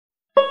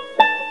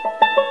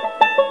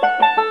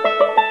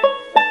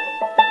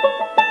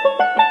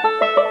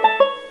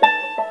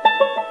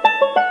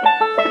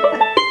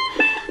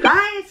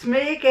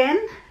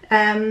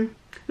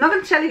not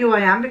going to tell you who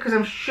I am because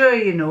I'm sure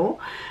you know,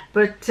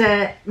 but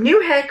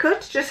new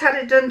haircut, just had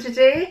it done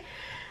today.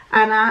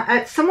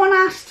 And someone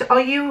asked,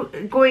 are you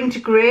going to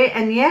grey?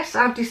 And yes,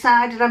 I've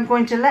decided I'm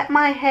going to let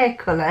my hair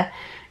colour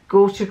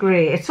go to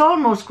grey. It's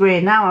almost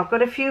grey now. I've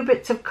got a few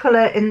bits of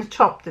colour in the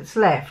top that's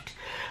left,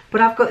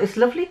 but I've got this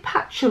lovely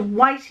patch of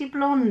whitey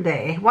blonde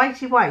there,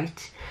 whitey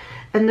white,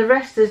 and the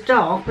rest is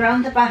dark.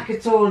 Round the back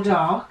it's all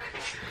dark.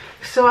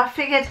 So I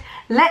figured,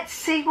 let's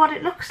see what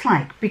it looks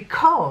like,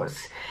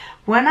 because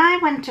when I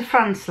went to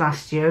France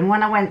last year and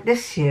when I went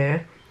this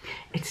year,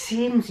 it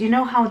seems, you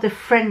know how the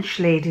French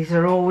ladies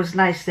are always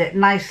nice, they're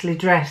nicely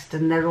dressed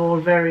and they're all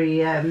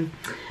very,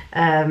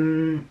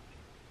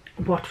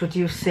 what would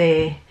you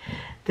say,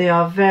 they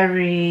are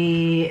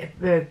very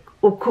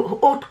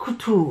haute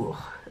couture,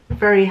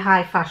 very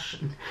high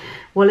fashion.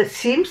 Well, it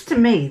seems to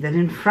me that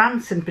in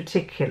France in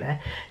particular,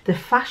 the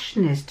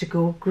fashion is to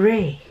go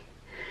grey,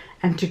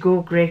 and to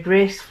go grey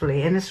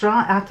gracefully. And it's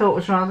I thought it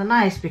was rather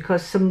nice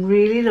because some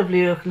really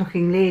lovely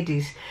looking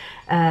ladies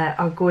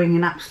are going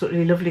in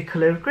absolutely lovely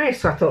colour of grey.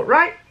 So I thought,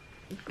 right,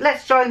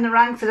 let's join the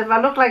ranks, and if I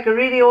look like a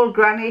really old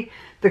granny,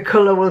 the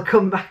colour will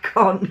come back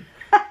on.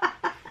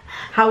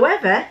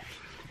 However,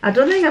 I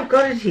don't think I've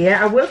got it here.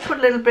 I will put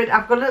a little bit,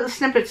 I've got a little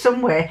snippet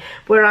somewhere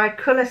where I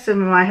colour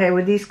some of my hair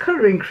with these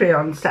colouring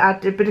crayons to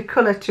add a bit of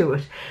colour to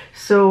it.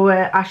 So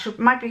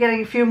might be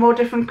getting a few more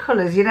different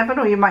colours. You never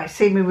know, you might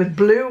see me with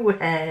blue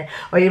hair,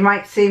 or you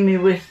might see me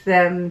with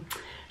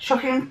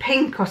shocking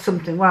pink or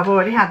something. Well, I've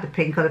already had the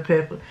pink or the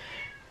purple.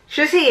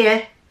 She's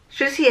here.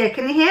 She's here.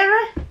 Can you hear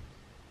her?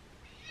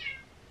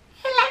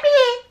 Hey, let me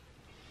in.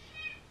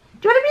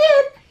 Do you want to be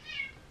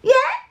in?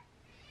 Yeah?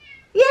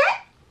 Yeah?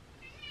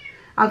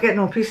 I'll get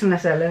no peace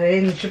unless I let her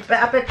in.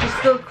 I bet she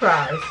still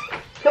cries.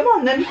 Come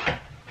on then.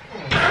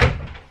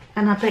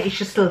 And I bet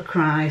she still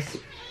cries.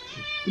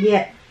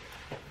 Yeah.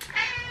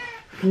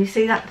 Can you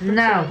see that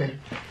now then?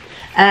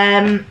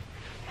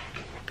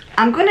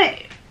 I'm gonna,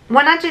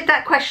 when I did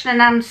that question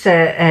and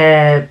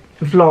answer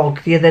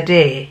vlog the other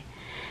day,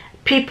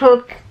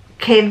 people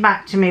came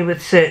back to me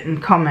with certain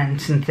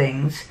comments and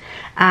things,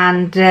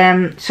 and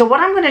so what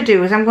I'm going to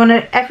do is I'm going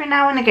to, every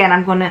now and again,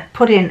 I'm going to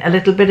put in a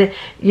little bit of,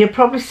 you'll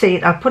probably see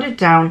it, I'll put it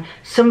down,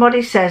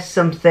 somebody says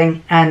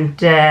something,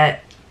 and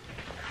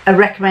a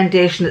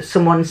recommendation that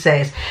someone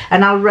says,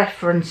 and I'll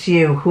reference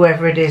you,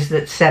 whoever it is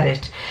that said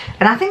it.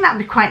 And I think that'd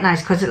be quite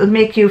nice because it'll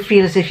make you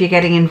feel as if you're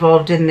getting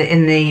involved in the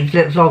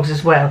vlogs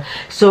as well.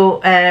 So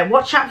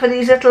watch out for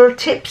these little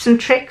tips and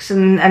tricks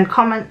and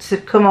comments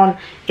that come on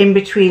in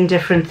between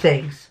different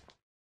things.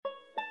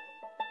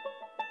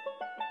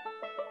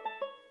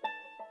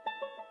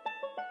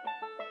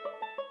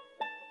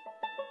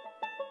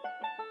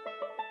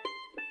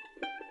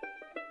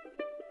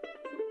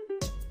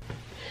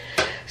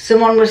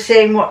 Someone was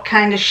saying what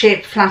kind of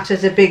shape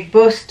flatters a big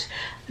bust.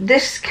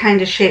 This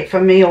kind of shape for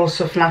me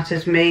also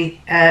flatters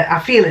me. I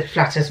feel it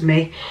flatters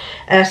me.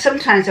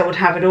 Sometimes I would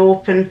have it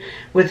open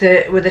with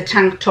a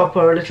tank top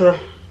or a little,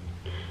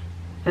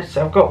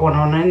 I've got one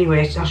on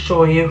anyway, I'll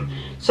show you.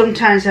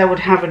 Sometimes I would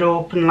have it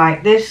open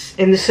like this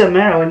in the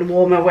summer or in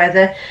warmer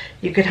weather.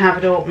 You could have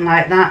it open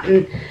like that,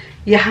 and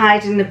you're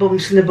hiding the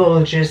bumps and the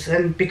bulges,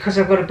 and because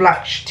I've got a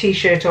black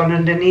t-shirt on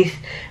underneath,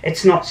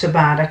 it's not so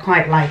bad. I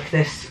quite like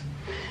this.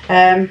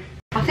 I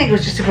think it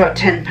was just about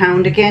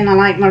 £10 again. I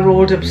like my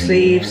rolled up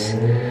sleeves,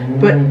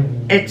 but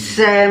it's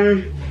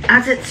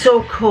as it's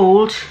so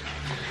cold,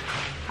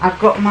 I've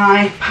got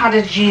my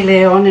padded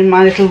gilet on in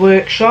my little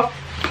workshop.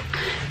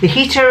 The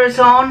heater is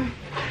on,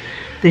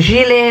 the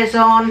gilet is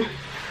on,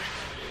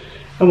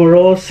 and we're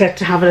all set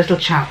to have a little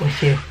chat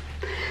with you.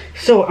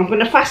 So I'm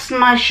going to fasten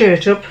my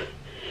shirt up,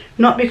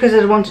 not because I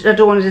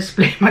don't want to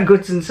display my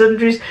goods and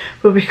sundries,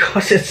 but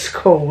because it's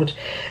cold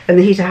and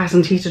the heater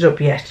hasn't heated up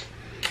yet.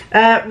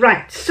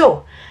 Right,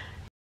 so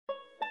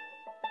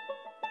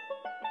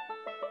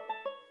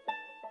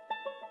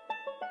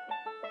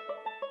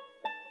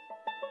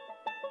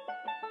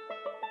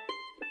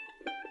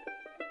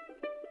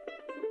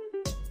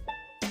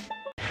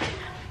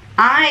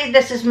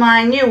this is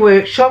my new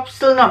workshop,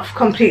 still not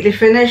completely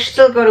finished,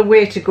 still got a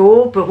way to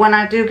go, but when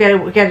I do get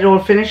it all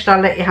finished,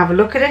 I'll let you have a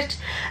look at it.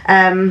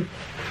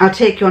 I'll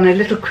take you on a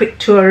little quick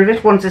tour of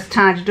it once it's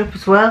tidied up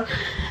as well.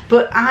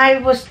 But I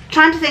was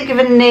trying to think of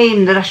a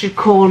name that I should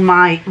call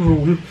my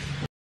room.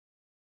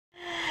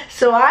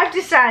 So I've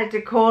decided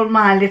to call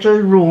my little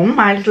room,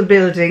 my little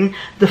building,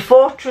 the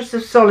Fortress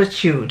of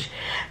Solitude,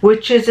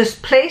 which is a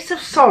place of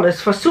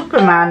solace for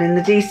Superman in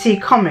the DC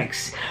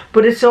comics.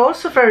 But it's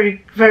also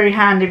very, very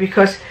handy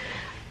because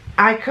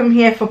I come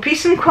here for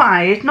peace and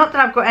quiet. Not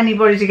that I've got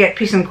anybody to get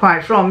peace and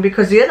quiet from,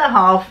 because the other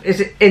half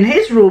is in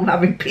his room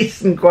having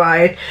peace and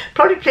quiet,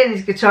 probably playing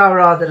his guitar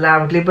rather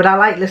loudly, but I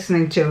like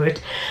listening to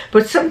it.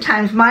 But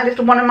sometimes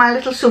one of my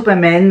little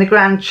supermen, the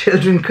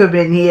grandchildren, come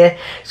in here,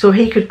 so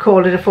he could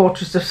call it a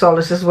Fortress of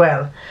Solace as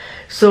well.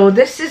 So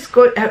this is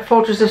good,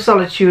 Fortress of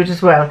Solitude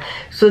as well.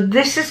 So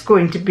this is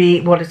going to be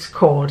what it's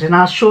called, and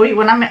I'll show you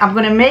when I'm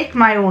going to make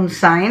my own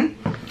sign,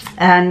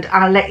 and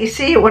I'll let you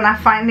see it when I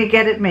finally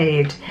get it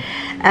made.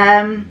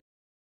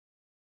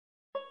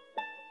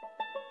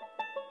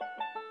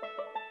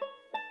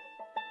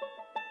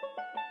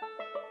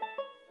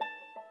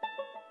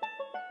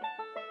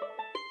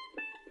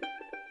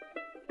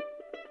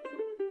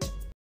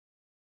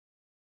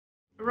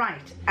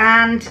 Right,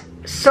 and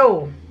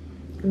so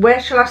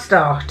where shall I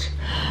start?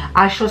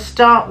 I shall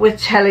start with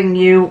telling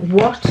you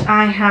what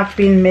I have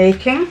been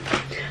making.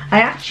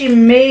 I actually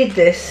made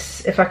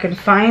this, if I can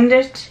find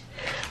it,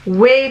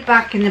 way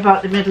back in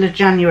about the middle of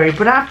January,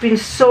 but I've been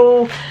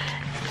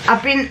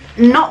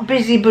not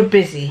busy but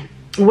busy.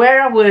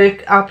 Where I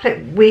work,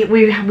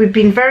 we've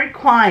been very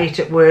quiet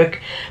at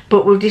work,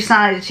 but we've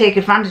decided to take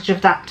advantage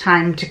of that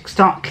time to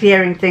start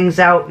clearing things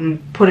out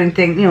and putting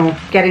things, you know,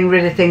 getting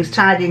rid of things,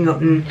 tidying up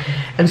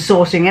and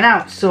sorting it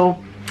out.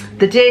 So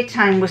the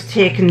daytime was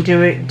taken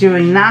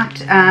doing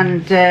that,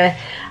 and I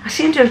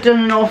seem to have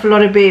done an awful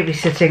lot of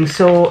babysitting,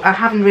 so I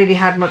haven't really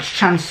had much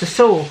chance to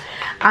sew.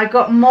 I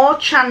got more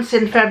chance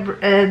in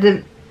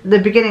the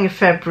beginning of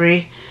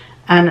February,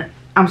 and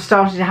I'm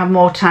starting to have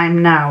more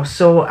time now,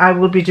 so I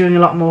will be doing a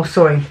lot more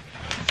sewing.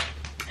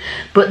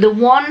 But the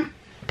one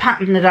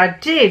pattern that I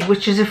did,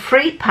 which is a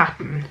free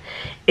pattern,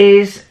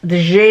 is the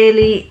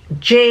Jalie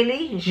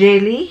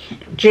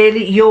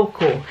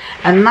Yoko,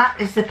 and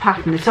that is the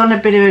pattern. It's on a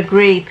bit of a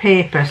grey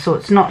paper, so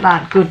it's not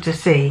that good to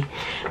see,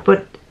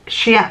 but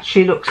she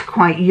actually looks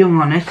quite young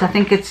on it. I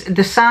think it's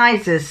the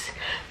sizes,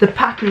 the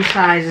pattern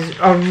sizes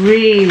are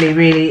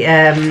really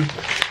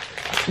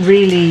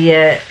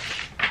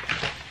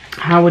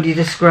how would you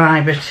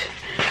describe it,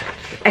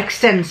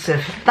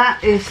 extensive.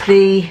 That is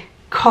the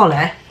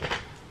collar.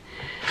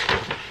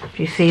 If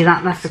you see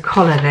that, that's the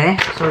collar there,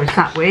 so it's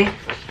that way.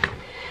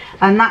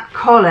 And that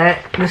collar,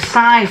 the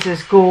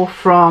sizes go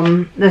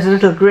from, there's a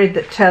little grid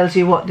that tells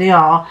you what they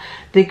are.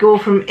 They go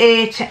from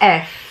A to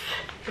F.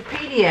 The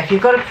PDF,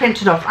 you've got to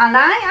print it off, and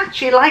I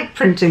actually like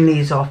printing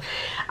these off.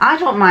 I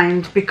don't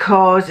mind,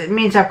 because it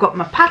means I've got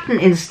my pattern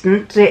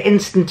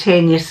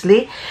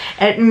instantaneously.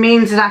 It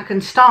means that I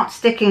can start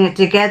sticking it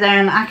together,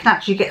 and I can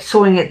actually get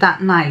sewing it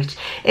that night.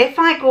 If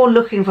I go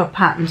looking for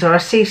patterns, or I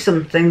see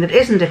something that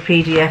isn't a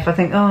PDF, I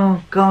think,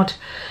 oh God,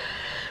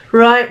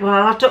 right, well,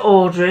 I'll have to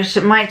order it.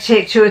 It might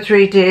take 2 or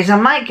 3 days. I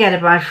might get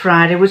it by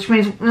Friday, which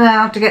means I'll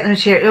have to get the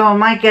material. Oh, I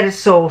might get it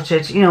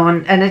sorted, you know,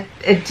 and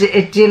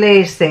it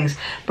delays things.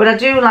 But I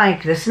do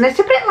like this, and it's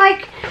a bit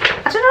like,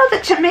 I don't know,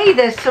 that to me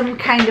there's some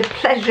kind of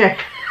pleasure,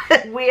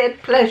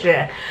 weird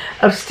pleasure,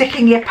 of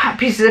sticking your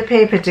pieces of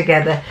paper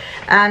together.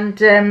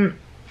 And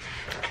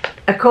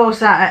of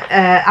course,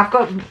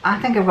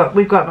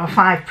 we've got about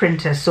 5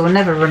 printers, so we'll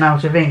never run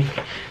out of ink,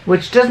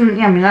 which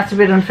doesn't, I mean, that's a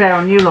bit unfair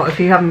on you lot if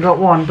you haven't got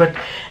one, but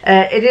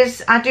it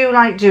is, I do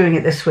like doing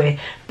it this way.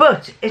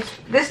 But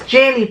this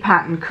Jalie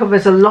pattern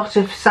covers a lot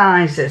of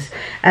sizes,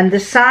 and the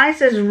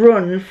sizes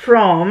run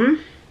from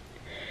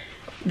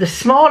the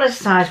smallest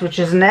size, which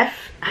is an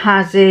F,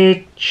 has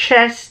a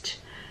chest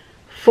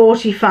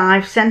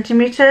 45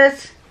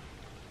 centimeters.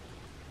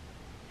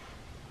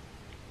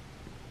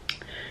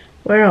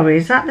 Where are we?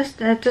 Is that this?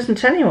 It doesn't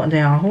tell you what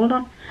they are. Hold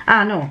on.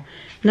 Ah, no.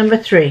 Number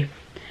 3.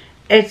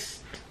 It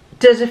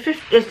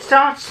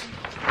starts.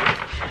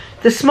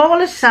 The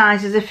smallest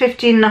size is a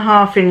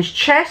 15.5 inch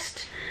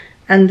chest,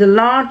 and the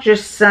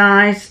largest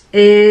size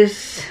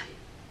is.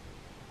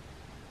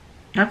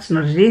 That's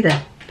not it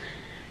either.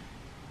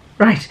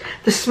 Right.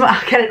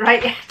 I'll get it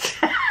right yet.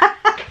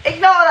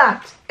 Ignore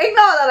that. Ignore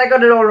that. I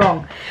got it all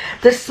wrong.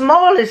 The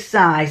smallest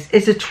size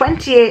is a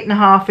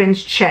 28.5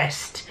 inch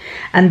chest,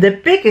 and the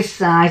biggest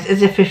size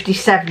is a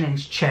 57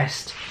 inch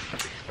chest.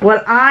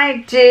 Well,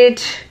 I've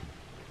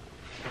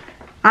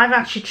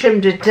actually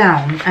trimmed it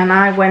down, and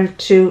I went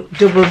to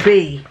double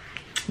B,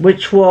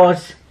 which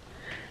was,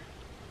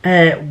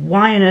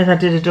 why on earth I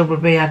did a double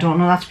B, I don't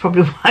know. That's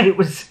probably why it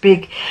was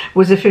big,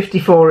 was a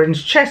 54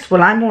 inch chest.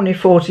 Well, I'm only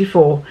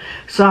 44,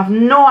 so I've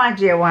no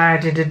idea why I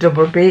did a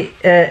double B,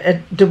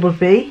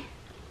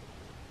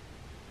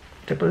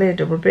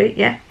 double B,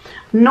 yeah.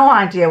 No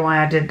idea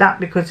why I did that,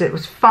 because it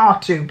was far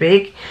too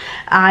big.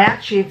 I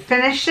actually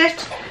finished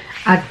it.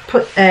 I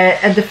put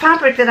the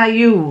fabric that I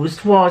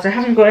used was, I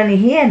haven't got any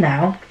here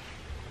now.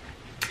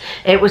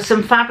 It was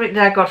some fabric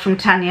that I got from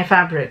Tanya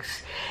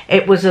Fabrics.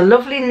 It was a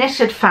lovely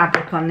knitted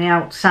fabric on the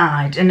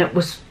outside, and it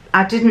was,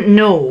 I didn't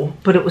know,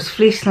 but it was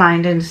fleece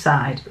lined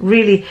inside,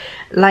 really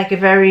like a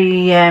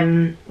very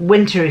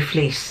wintry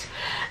fleece.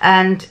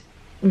 And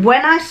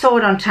when I saw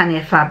it on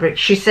Tanya Fabric,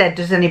 she said,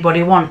 does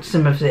anybody want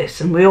some of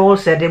this? And we all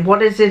said,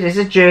 what is it? Is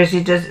it jersey?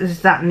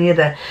 Is that and the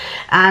other?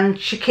 And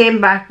she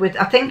came back with,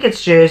 I think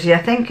it's jersey, I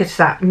think it's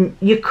that. And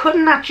you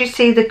couldn't actually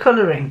see the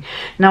colouring.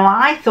 Now,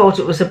 I thought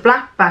it was a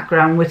black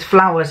background with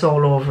flowers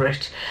all over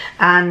it.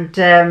 And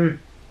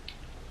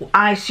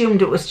I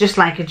assumed it was just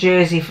like a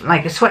jersey,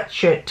 like a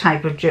sweatshirt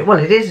type of jersey. Well,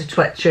 it is a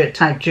sweatshirt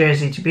type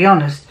jersey, to be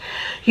honest.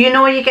 You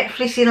know, you get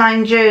fleecy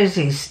lined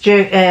jerseys.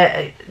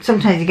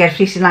 Sometimes you get a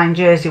fleecy lined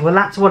jersey. Well,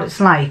 that's what it's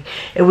like.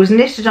 It was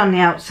knitted on the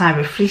outside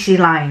but fleecy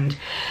lined.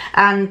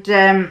 And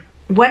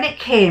when it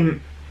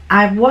came,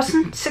 I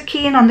wasn't so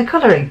keen on the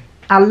colouring.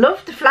 I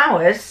loved the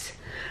flowers,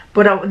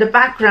 but the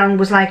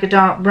background was like a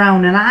dark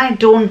brown, and I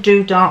don't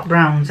do dark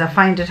browns. I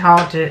find it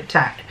hard to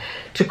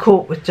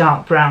cope with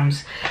dark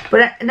browns.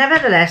 But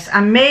nevertheless, I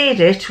made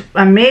this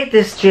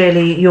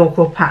Jalie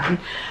Yoko pattern.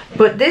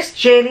 But this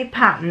Jalie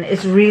pattern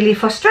is really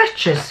for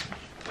stretches.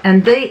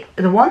 And the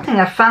one thing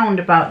I found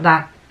about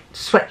that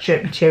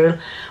sweatshirt material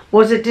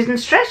was it didn't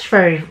stretch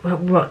very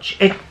much.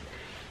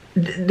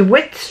 The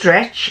width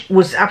stretch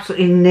was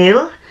absolutely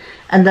nil,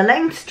 and the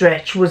length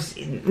stretch was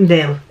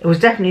nil. It was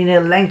definitely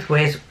nil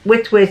lengthways.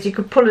 Widthways you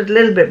could pull it a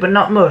little bit, but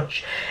not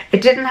much.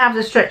 It didn't have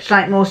the stretch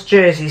like most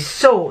jerseys,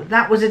 so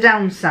that was a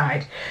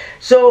downside.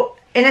 So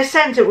in a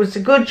sense it was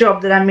a good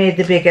job that I made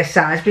the bigger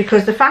size,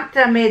 because the fact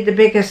that I made the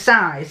bigger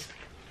size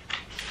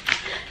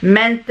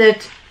meant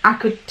that I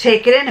could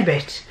take it in a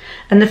bit.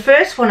 And the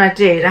first one I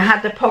did, I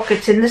had the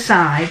pockets in the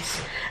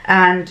sides,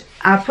 and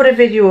I'll put a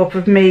video up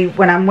of me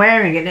when I'm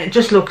wearing it, and it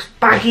just looks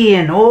baggy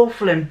and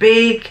awful and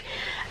big.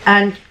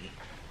 And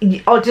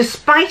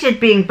despite it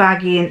being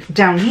baggy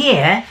down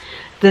here,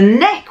 the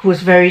neck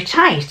was very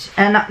tight,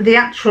 and the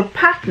actual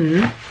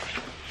pattern,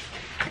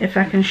 if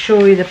I can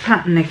show you the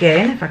pattern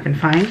again, if I can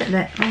find it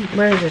there. Oh,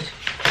 where is it?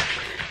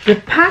 The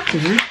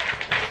pattern,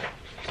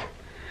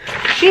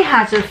 she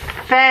has a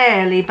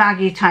fairly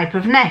baggy type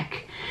of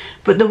neck,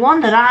 but the one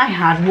that I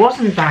had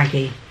wasn't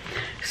baggy.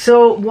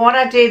 So what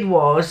I did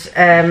was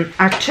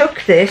I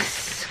took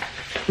this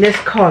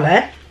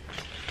collar,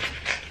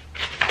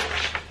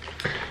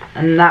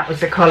 and that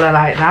was the collar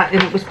like that,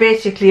 and it was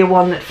basically a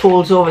one that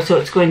folds over, so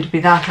it's going to be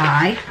that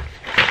high.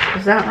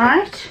 Is that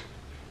right?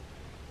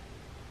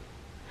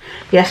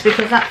 Yes,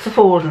 because that's the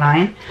fold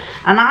line.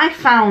 And I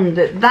found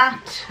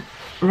that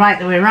right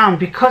the way around,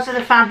 because of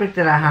the fabric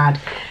that I had,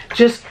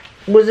 just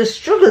was a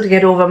struggle to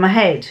get over my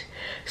head.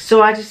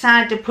 So I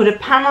decided to put a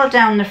panel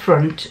down the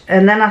front,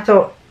 and then I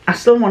thought I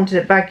still wanted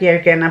it baggier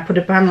again. I put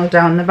a panel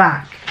down the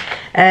back,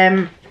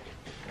 and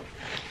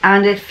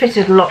it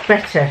fitted a lot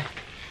better.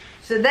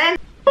 So then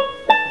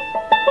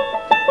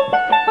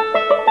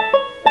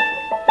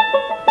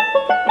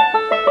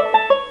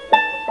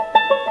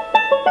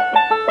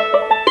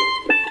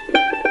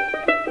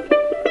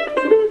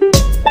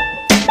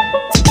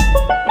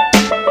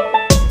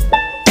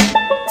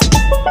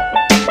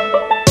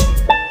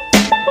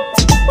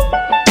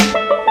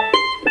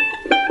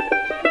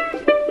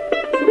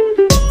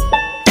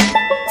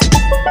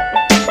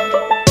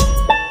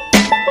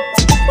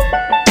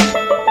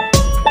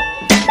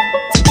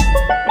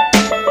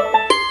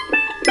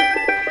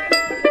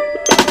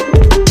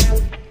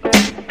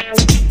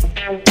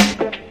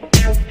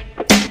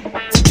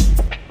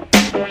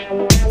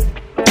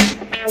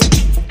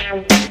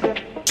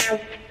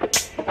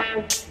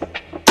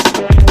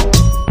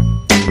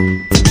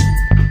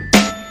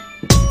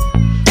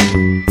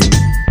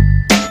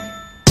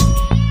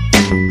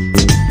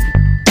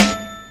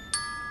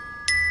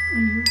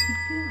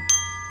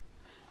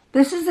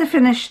this is the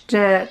finished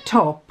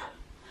top.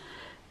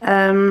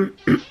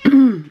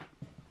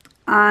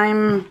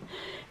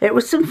 It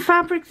was some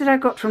fabric that I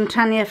got from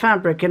Tanya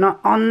Fabric, and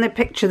on the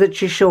picture that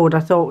she showed I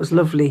thought was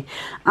lovely.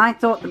 I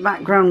thought the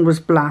background was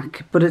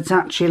black, but it's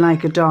actually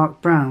like a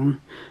dark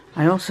brown.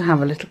 I also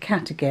have a little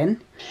cat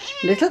again.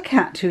 Little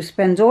cat who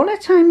spends all her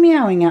time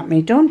meowing at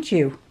me, don't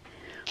you?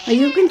 Are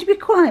you going to be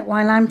quiet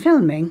while I'm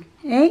filming,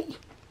 eh?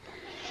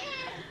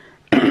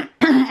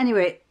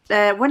 Anyway,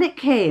 when it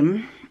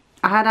came,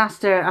 I had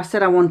asked her, I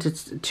said I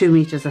wanted 2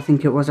 meters, I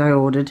think it was, I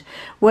ordered.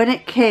 When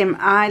it came,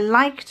 I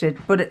liked it,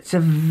 but it's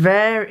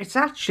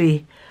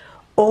actually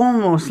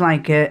almost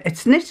like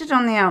it's knitted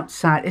on the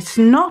outside. It's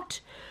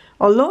not,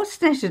 although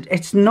it's knitted,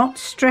 it's not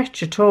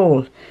stretch at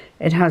all.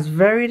 It has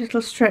very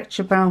little stretch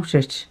about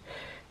it.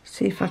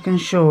 See if I can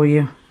show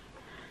you.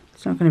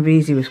 It's not going to be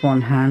easy with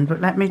one hand,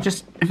 but let me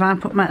just, if I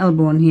put my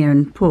elbow on here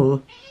and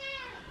pull.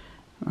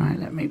 Right,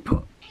 let me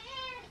put.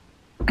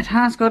 It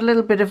has got a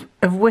little bit of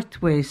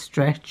widthway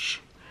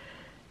stretch.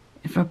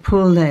 If I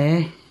pull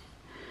there,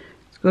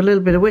 it's got a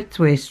little bit of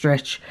widthway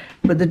stretch,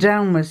 but the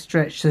downward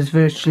stretch there's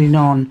virtually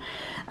none.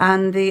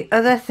 And the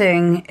other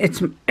thing,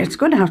 it's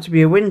going to have to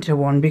be a winter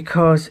one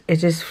because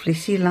it is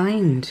fleecy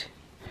lined.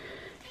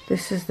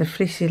 This is the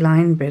fleecy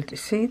lined bit.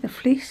 See the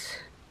fleece?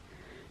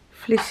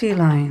 Fleecy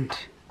lined.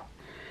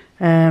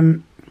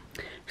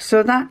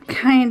 So that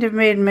kind of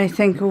made me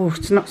think, oh,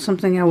 it's not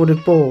something I would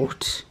have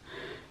bought.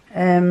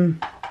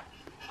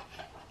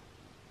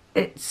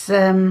 It's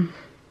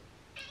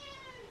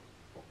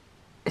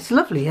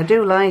lovely. I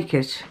do like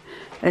it.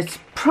 It's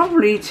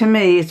probably, to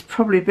me, it's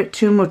probably a bit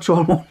too much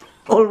all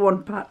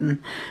one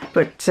pattern,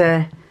 but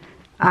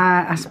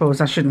I suppose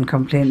I shouldn't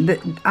complain.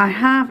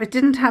 It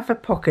didn't have a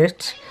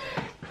pocket,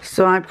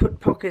 so I put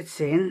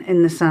pockets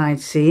in the side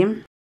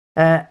seam.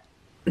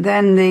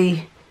 Then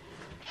the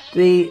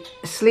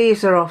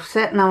sleeves are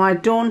offset. Now I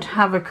don't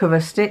have a cover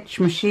stitch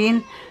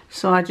machine,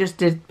 so I just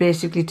did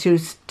basically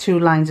two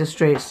lines of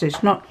straight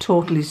stitch, not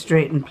totally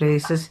straight in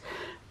places,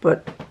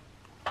 but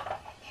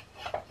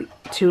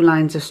 2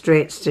 lines of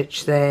straight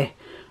stitch there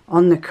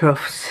on the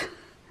cuffs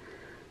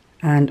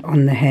and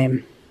on the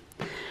hem.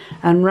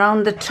 And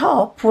round the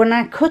top, when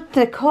I cut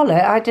the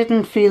collar, I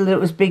didn't feel that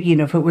it was big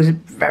enough. It was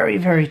very,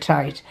 very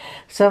tight.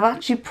 So I've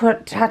actually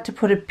had to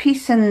put a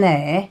piece in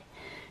there,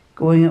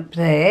 going up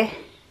there,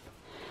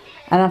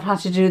 and I've had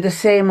to do the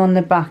same on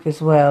the back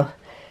as well,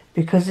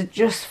 because it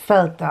just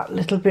felt that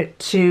little bit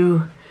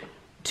too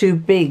too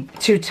big,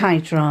 too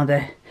tight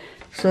rather.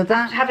 So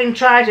that, having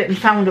tried it and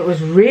found it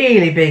was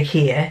really big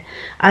here,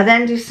 I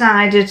then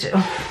decided,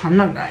 oh, I'm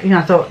not, you know,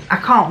 I thought, I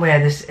can't wear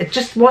this. It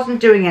just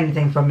wasn't doing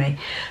anything for me.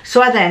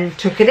 So I then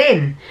took it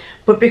in.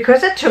 But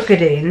because I took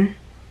it in,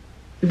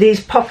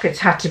 these pockets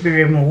had to be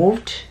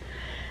removed.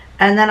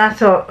 And then I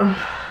thought,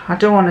 oh, I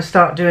don't want to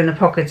start doing the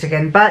pockets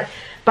again. But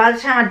by the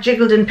time I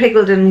jiggled and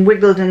piggled and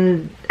wiggled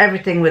and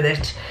everything with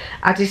it,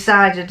 I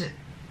decided,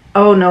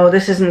 oh no,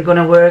 this isn't going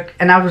to work.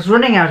 And I was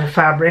running out of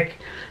fabric.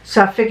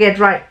 So I figured,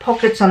 right,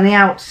 pockets on the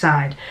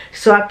outside.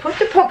 So I put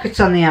the pockets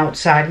on the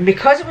outside, and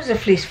because it was a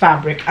fleece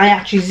fabric, I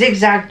actually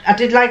zigzagged. I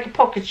did like a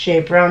pocket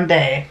shape around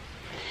there,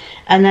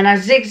 and then I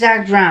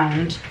zigzagged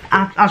round.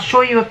 I'll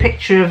show you a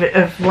picture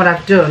of what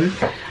I've done.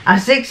 I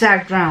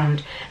zigzagged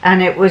round,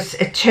 and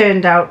it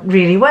turned out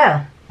really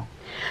well.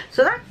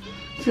 So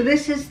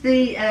this is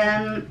the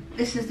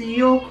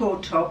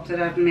Yoko top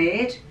that I've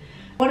made.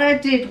 What I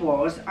did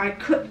was I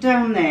cut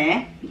down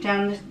there,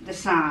 down the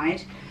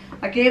side.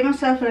 I gave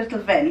myself a little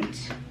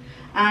vent,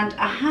 and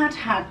I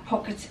had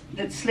pockets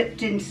that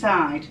slipped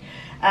inside,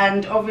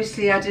 and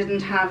obviously I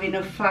didn't have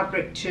enough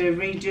fabric to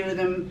redo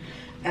them.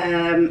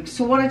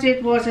 So what I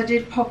did was I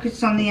did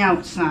pockets on the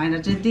outside. I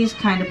did these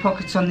kind of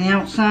pockets on the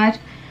outside,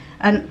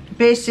 and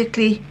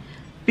basically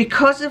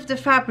because of the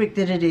fabric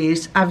that it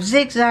is, I've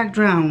zigzagged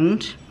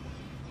round.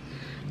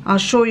 I'll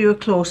show you a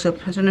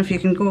close-up. I don't know if you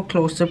can go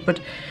close-up, but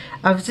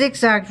I've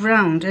zigzagged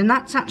round, and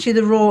that's actually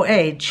the raw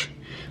edge.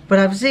 But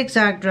I've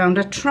zigzagged round.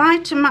 I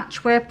tried to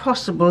match where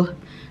possible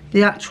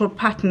the actual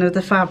pattern of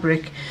the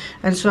fabric,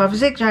 and so I've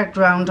zigzagged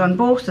round on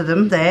both of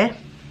them, there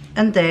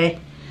and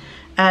there,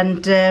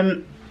 and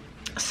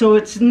so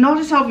it's not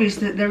as obvious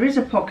that there is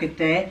a pocket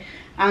there,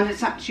 and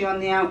it's actually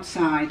on the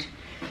outside.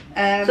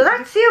 So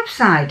that's the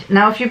upside.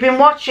 Now if you've been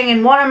watching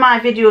in one of my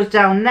videos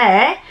down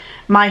there,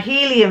 my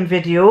helium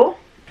video,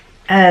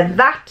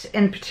 that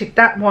in particular,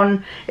 that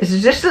one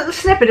is just a little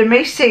snippet of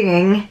me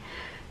singing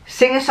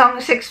Sing a Song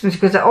of Sixpence,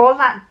 because all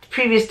that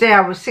previous day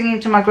I was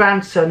singing to my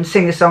grandson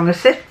Sing a Song of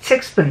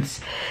Sixpence,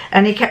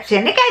 and he kept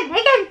saying again,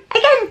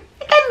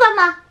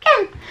 grandma,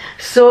 again.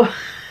 So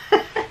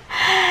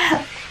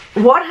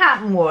what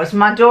happened was,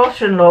 my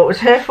daughter-in-law, it was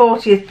her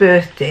 40th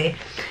birthday,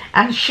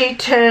 and she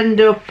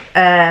turned up.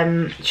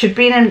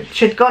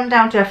 She'd gone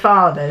down to her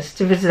father's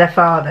to visit her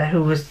father,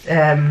 who was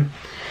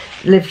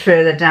lived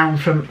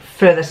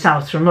further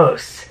south from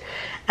us,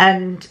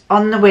 and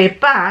on the way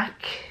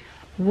back,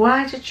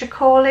 why did you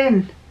call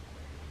in?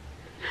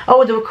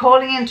 Oh, they were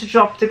calling in to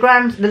drop the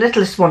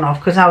littlest one off,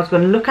 because I was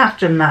going to look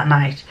after him that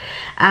night.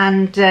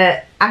 And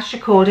as she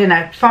called in,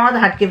 her father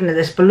had given her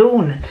this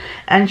balloon,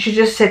 and she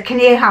just said, can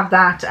you have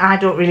that? I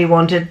don't really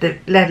want it.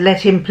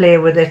 Let him play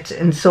with it,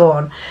 and so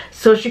on.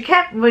 So she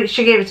gave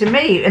it to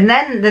me, and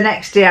then the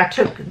next day I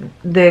took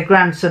the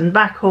grandson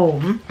back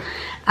home,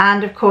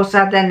 and of course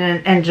I then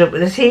ended up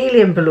with this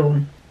helium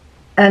balloon.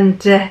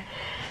 And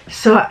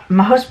so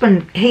my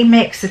husband, he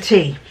makes the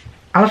tea.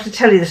 I'll have to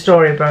tell you the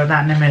story about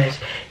that in a minute.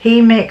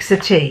 He makes the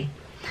tea,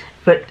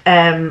 but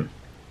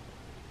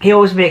he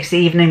always makes the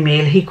evening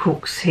meal. He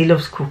cooks. He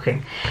loves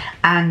cooking.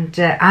 And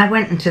I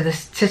went into the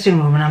sitting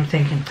room, and I'm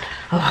thinking,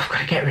 oh, I've got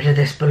to get rid of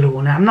this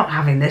balloon. I'm not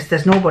having this.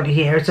 There's nobody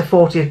here. It's a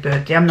 40th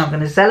birthday. I'm not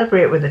going to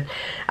celebrate with it.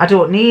 I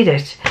don't need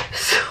it.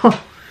 So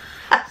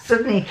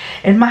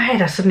in my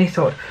head, I suddenly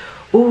thought,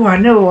 oh, I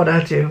know what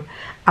I'll do.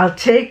 I'll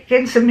take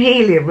in some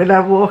helium when I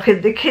walk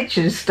in the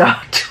kitchen and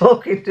start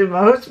talking to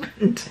my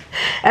husband.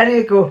 And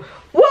he'll go,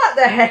 what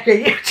the heck are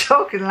you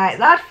talking like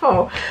that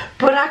for?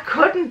 But I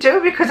couldn't do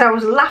it because I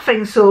was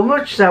laughing so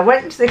much. So I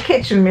went into the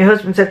kitchen, and my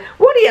husband said,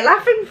 what are you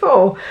laughing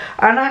for?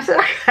 And I said,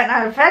 and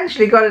I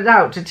eventually got it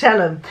out to tell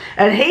him.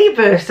 And he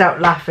burst out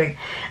laughing.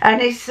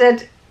 And he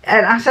said,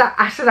 and I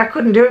said I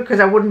couldn't do it because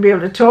I wouldn't be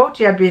able to talk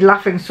to you. I'd be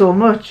laughing so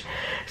much.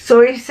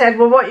 So he said,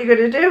 well, what are you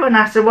going to do? And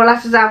I said, well,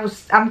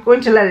 I'm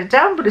going to let it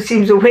down, but it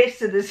seems a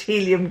waste of this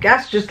helium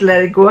gas just to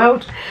let it go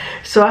out.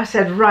 So I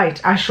said, right,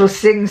 I shall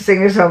sing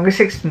a Song of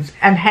Sixpence,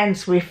 and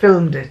hence we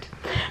filmed it.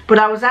 But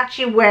I was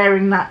actually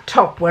wearing that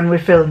top when we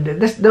filmed it.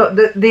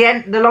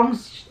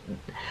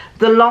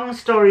 The long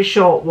story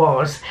short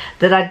was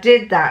that I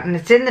did that, and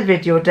it's in the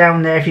video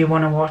down there if you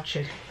want to watch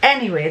it.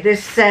 Anyway,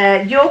 this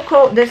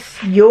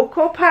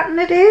Yoko pattern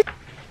it is.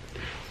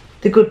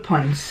 The good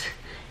points.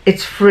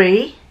 It's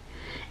free.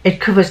 It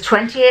covers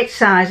 28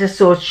 sizes,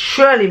 so it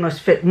surely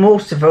must fit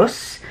most of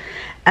us.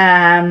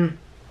 I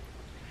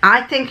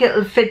think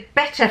it'll fit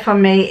better for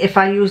me if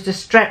I used a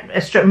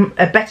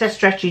better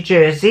stretchy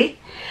jersey.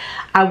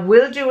 I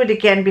will do it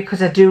again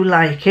because I do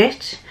like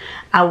it.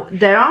 I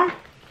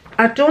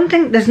don't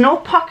think there's no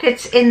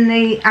pockets in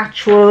the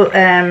actual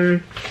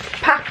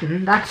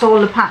pattern. That's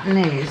all the pattern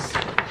is.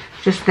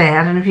 Just there.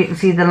 I don't know if you can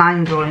see the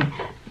line drawing.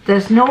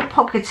 There's no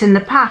pockets in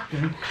the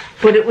pattern,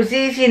 but it was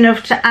easy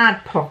enough to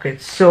add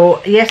pockets.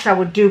 So yes, I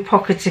would do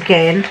pockets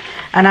again,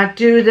 and I'd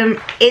do them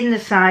in the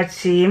side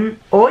seam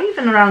or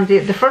even around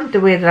the front,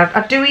 the way that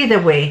I'd do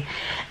either way.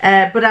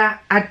 But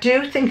I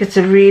do think it's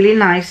a really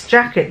nice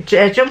jacket,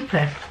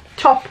 jumper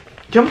top,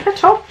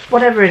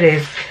 whatever it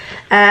is.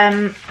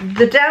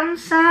 The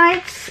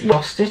downsides,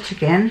 lost it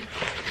again.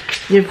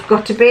 You've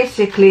got to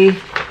basically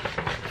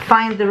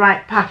find the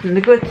right pattern.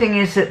 The good thing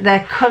is that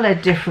they're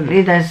coloured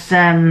differently. There's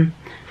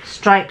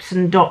stripes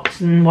and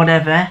dots and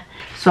whatever,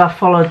 so I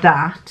followed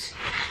that.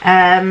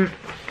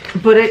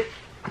 But it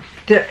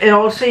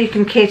also, you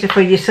can cater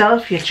for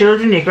yourself, your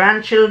children, your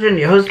grandchildren,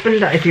 your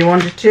husband, if you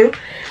wanted to.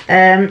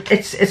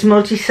 It's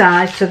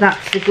multi-size, so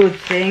that's the good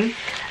thing.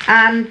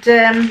 And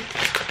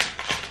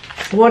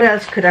what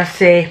else could I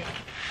say?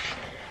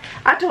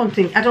 I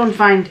don't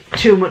find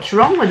too much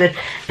wrong with it.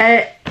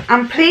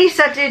 I'm pleased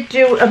I did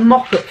do a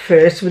mock-up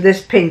first with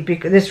this pink,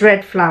 because this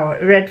red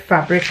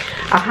fabric.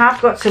 I have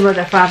got some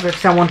other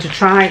fabrics I want to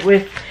try it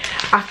with.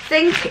 I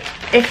think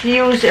if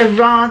you use a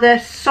rather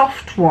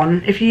soft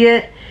one, if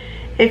your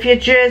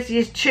jersey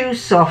is too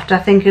soft, I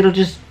think it'll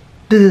just,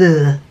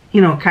 you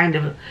know, kind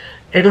of,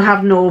 it'll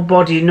have no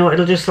body, no,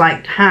 it'll just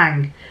like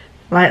hang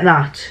like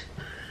that.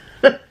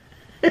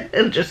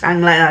 It'll just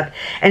hang like that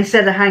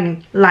instead of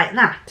hanging like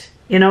that,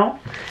 you know.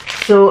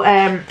 So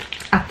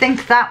I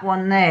think that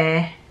one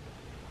there,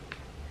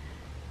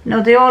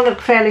 no, they all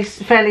look fairly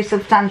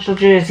substantial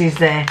jerseys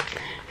there.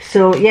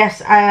 So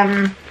yes,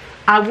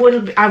 I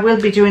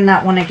will be doing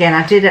that one again.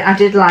 I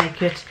did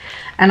like it,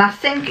 and I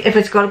think if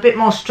it's got a bit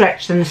more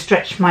stretch, then the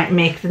stretch might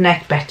make the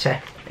neck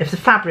better. If the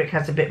fabric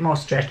has a bit more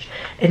stretch,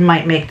 it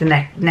might make the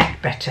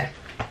neck better.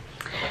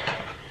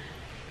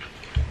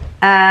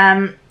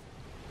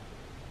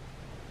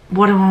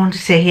 What do I want to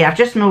say here? I've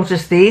just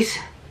noticed these.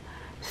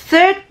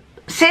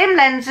 Same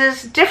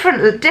lenses,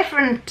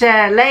 different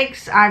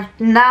legs. I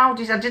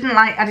decided I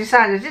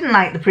didn't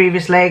like the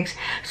previous legs,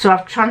 so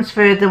I've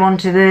transferred them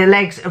onto the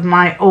legs of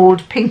my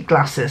old pink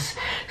glasses.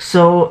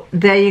 So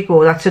there you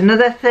go. That's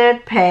another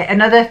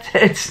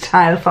third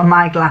style for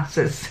my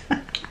glasses.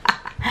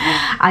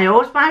 I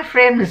always buy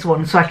frameless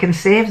ones so I can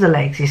save the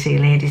legs, you see,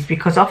 ladies,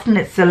 because often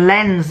it's the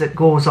lens that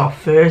goes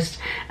off first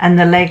and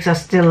the legs are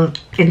still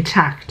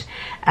intact.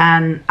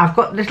 And I've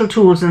got little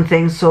tools and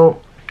things,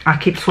 so I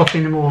keep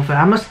swapping them over.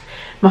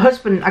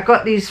 I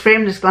got these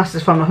frameless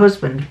glasses for my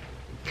husband,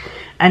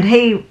 and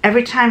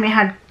every time he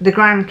had the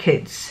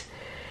grandkids,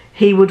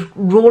 he would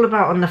roll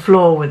about on the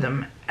floor with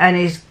them,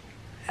 and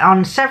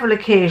on several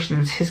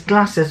occasions his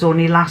glasses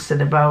only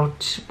lasted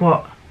about,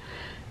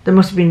 there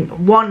must have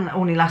been one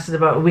only lasted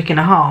about a week and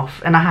a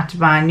half, and I had to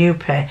buy a new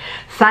pair.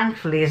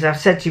 Thankfully, as I've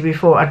said to you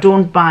before, I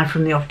don't buy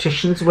from the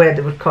opticians where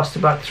they would cost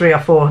about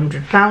 £300 or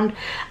 £400.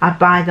 I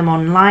buy them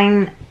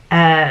online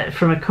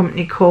from a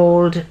company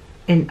called,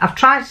 I've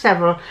tried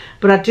several,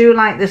 but I do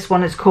like this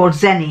one. It's called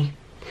Zenny,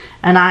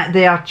 and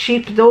they are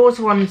cheap. Those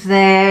ones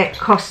there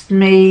cost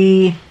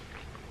me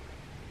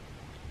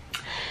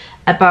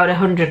about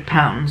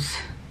 £100.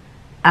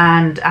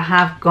 And I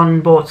have gone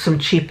and bought some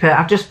cheaper.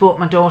 I've just bought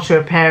my daughter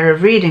a pair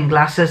of reading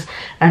glasses,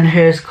 and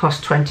hers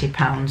cost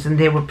 £20, and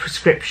they were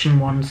prescription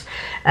ones.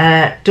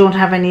 Don't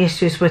have any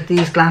issues with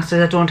these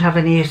glasses. I don't have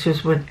any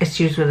issues with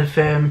the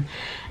firm,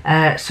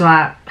 so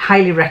I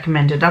highly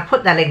recommend it. I'll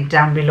put that link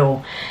down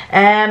below.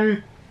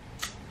 I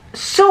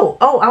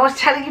was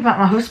telling you about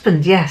my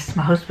husband. Yes,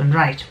 my husband,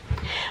 right.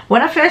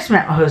 When I first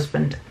met my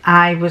husband,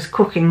 I was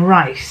cooking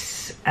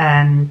rice,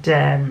 and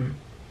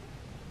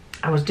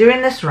I was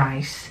doing this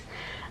rice,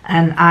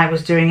 and I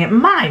was doing it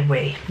my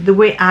way, the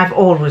way I've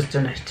always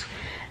done it.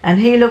 And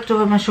he looked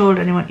over my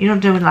shoulder and he went, "You don't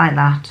do it like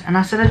that." And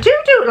I said, "I do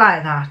it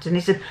like that." And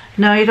he said,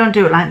 "No, you don't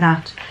do it like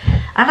that."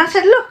 And I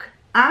said, "Look,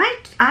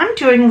 I'm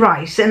doing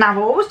rice, and I've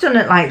always done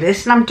it like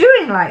this, and I'm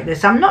doing like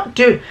this. I'm not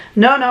doing..."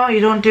 "No,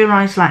 you don't do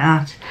rice like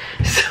that."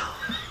 So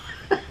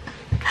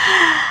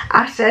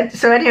I said,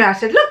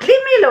 "Look, leave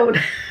me alone."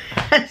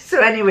 So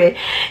anyway,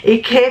 he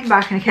came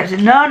back and he kept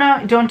saying, no,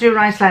 you don't do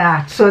rice like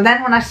that." So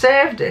then when I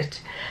served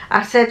it,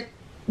 I said,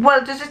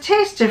 "Well, does it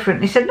taste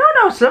different?" He said, no,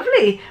 it's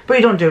lovely, but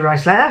you don't do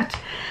rice like that."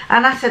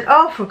 And I said,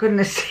 "Oh, for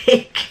goodness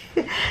sake."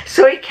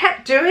 So he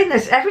kept doing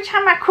this. Every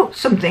time I cooked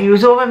something, he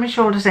was over my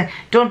shoulder saying,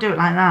 "Don't do it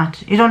like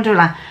that. You don't do it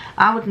like..."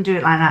 "I wouldn't do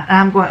it like that." And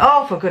I'm going,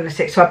 "Oh, for goodness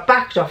sake." So I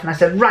backed off and I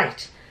said,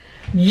 "Right,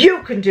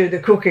 you can do the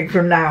cooking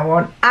from now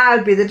on.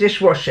 I'll be the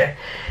dishwasher."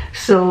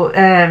 So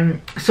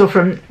so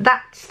from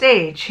that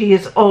stage, he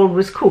has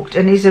always cooked,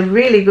 and he's a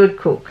really good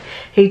cook.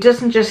 He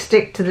doesn't just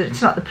stick to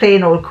it's not the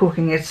plain old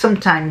cooking, it's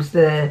sometimes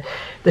the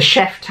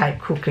chef type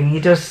cooking.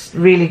 He does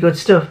really good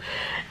stuff.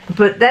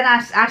 But then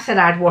I said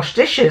I'd wash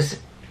dishes,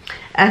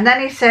 and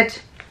then he said,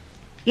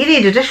 "You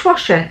need a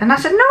dishwasher." And I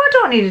said, "No, I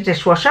don't need a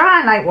dishwasher.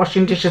 I like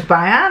washing dishes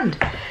by hand."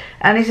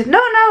 And he said, no,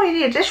 you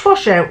need a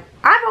dishwasher.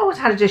 "I've always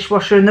had a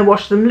dishwasher and they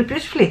wash them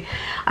beautifully."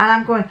 And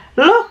I'm going,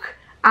 "Look,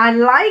 I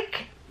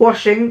like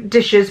washing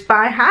dishes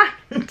by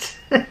hand."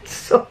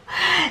 So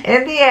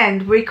in the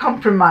end we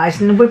compromised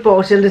and we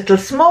bought a little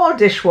small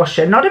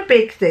dishwasher, not a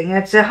big thing,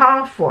 it's a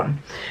half one,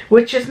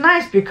 which is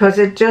nice because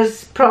it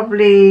does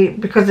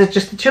because it's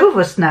just the two of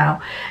us now,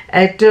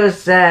 it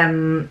does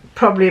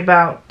probably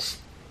about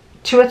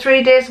 2 or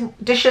 3 days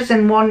dishes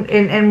in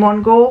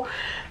one go.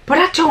 But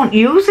I don't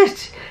use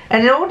it.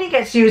 and it only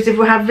gets used if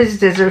we have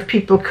visitors or if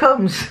people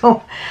come.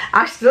 So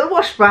I still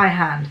wash by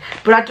hand,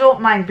 but I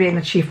don't mind being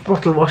a chief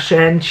bottle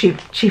washer and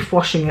chief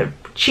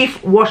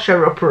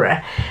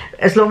washer-upper,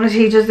 as long as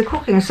he does the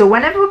cooking. So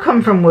whenever we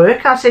come from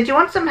work, I'll say, do you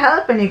want some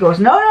help? And he goes,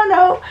 no, no,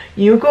 no,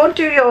 you go and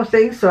do your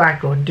thing. So I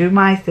go and do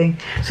my thing.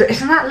 So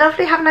isn't that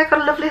lovely? Haven't I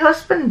got a lovely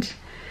husband?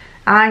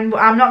 I'm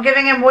not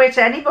giving him away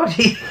to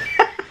anybody.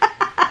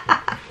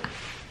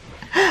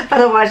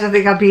 Otherwise I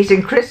think I'll be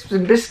eating crisps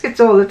and biscuits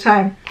all the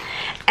time.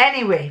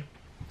 Anyway,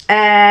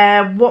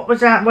 what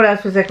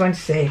else was I going to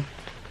say?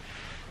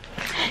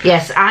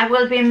 Yes, I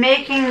will be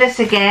making this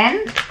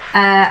again.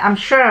 I'm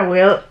sure I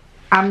will.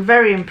 I'm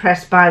very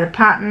impressed by the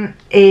pattern,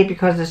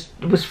 because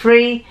it was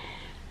free.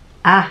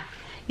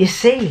 You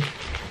see,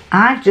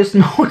 I've just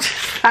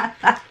noticed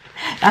that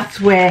that's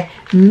where,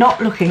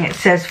 not looking, it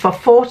says for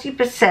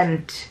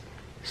 40%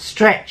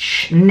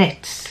 stretch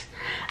knits,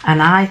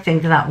 and I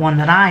think that one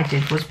that I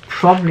did was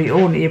probably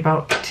only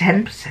about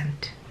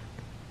 10%.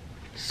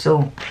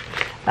 So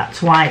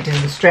that's why it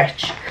didn't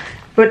stretch.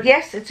 But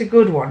yes, it's a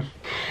good one.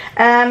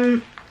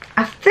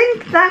 I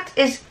think that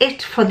is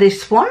it for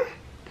this one.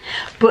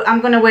 But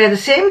I'm going to wear the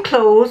same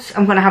clothes.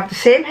 I'm going to have the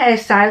same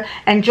hairstyle.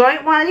 Enjoy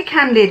it while you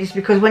can, ladies,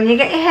 because when you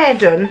get your hair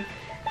done,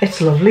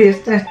 it's lovely,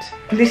 isn't it?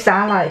 At least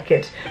I like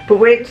it. But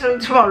wait until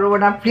tomorrow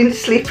when I've been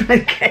asleep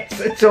and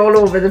it's all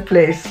over the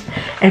place.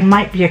 It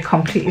might be a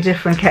completely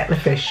different kettle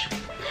of fish.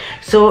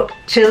 So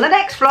till the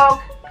next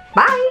vlog.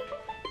 Bye.